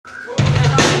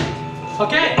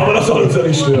Okay. Aber das soll uns ja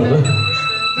nicht stören, ne?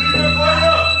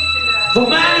 The man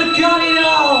who got it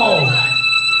all.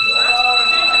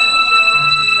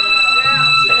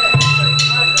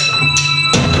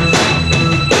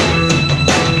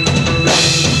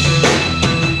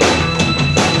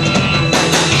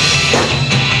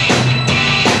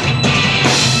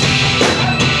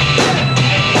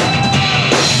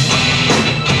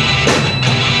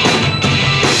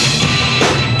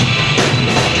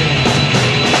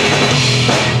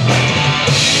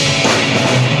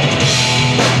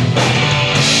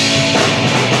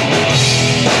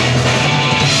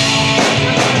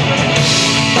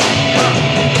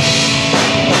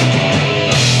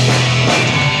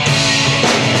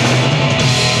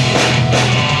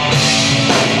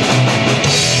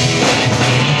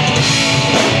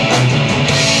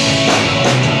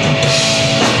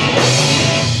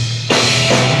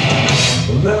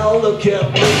 Now look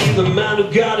at me, the man who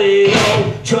got it all,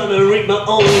 trying to read my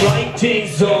own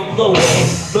writings on the wall.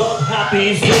 Not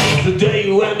happy since the day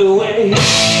you went away.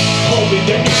 Hoping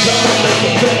that you can't make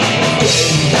a best way.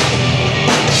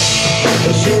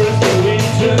 As sure as the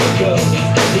winter goes,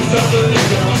 the summer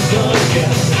comes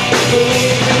again.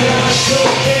 Believe me, that's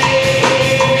okay.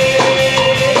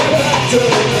 That's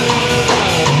alright.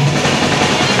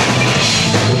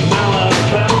 Now I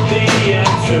found the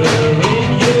answer in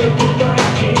your goodbye.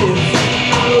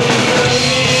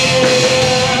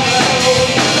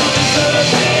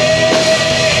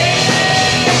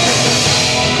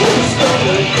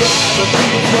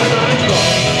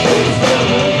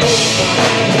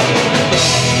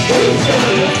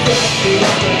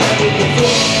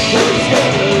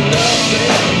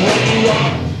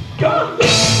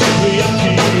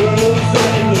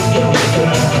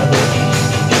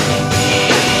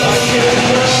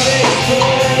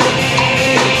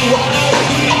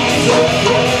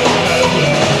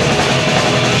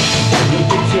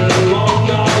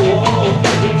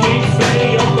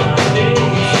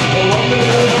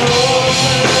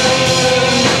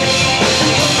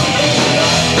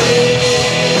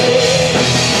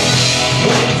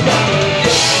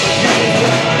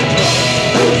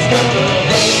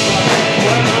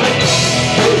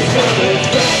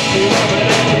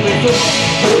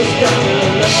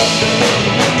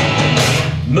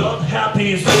 Not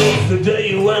happy since the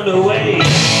day you went away.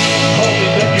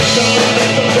 Hoping that you can't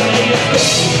let the day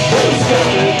escape. Who's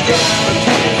gonna drive my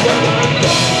tears when I'm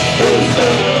gone? Who's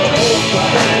gonna hold my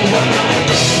hand when I'm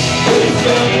gone? Who's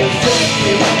gonna take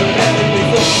me like I never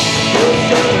before? Who's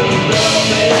gonna love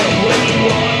me when you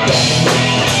are gone?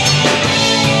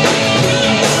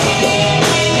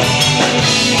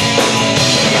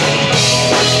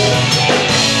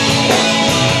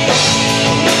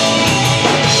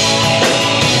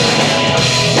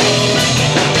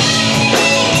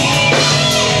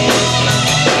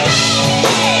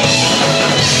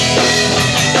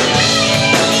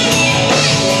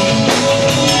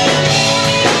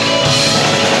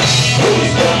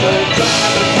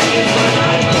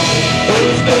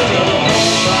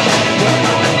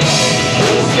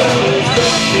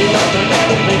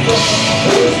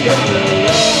 Who's gonna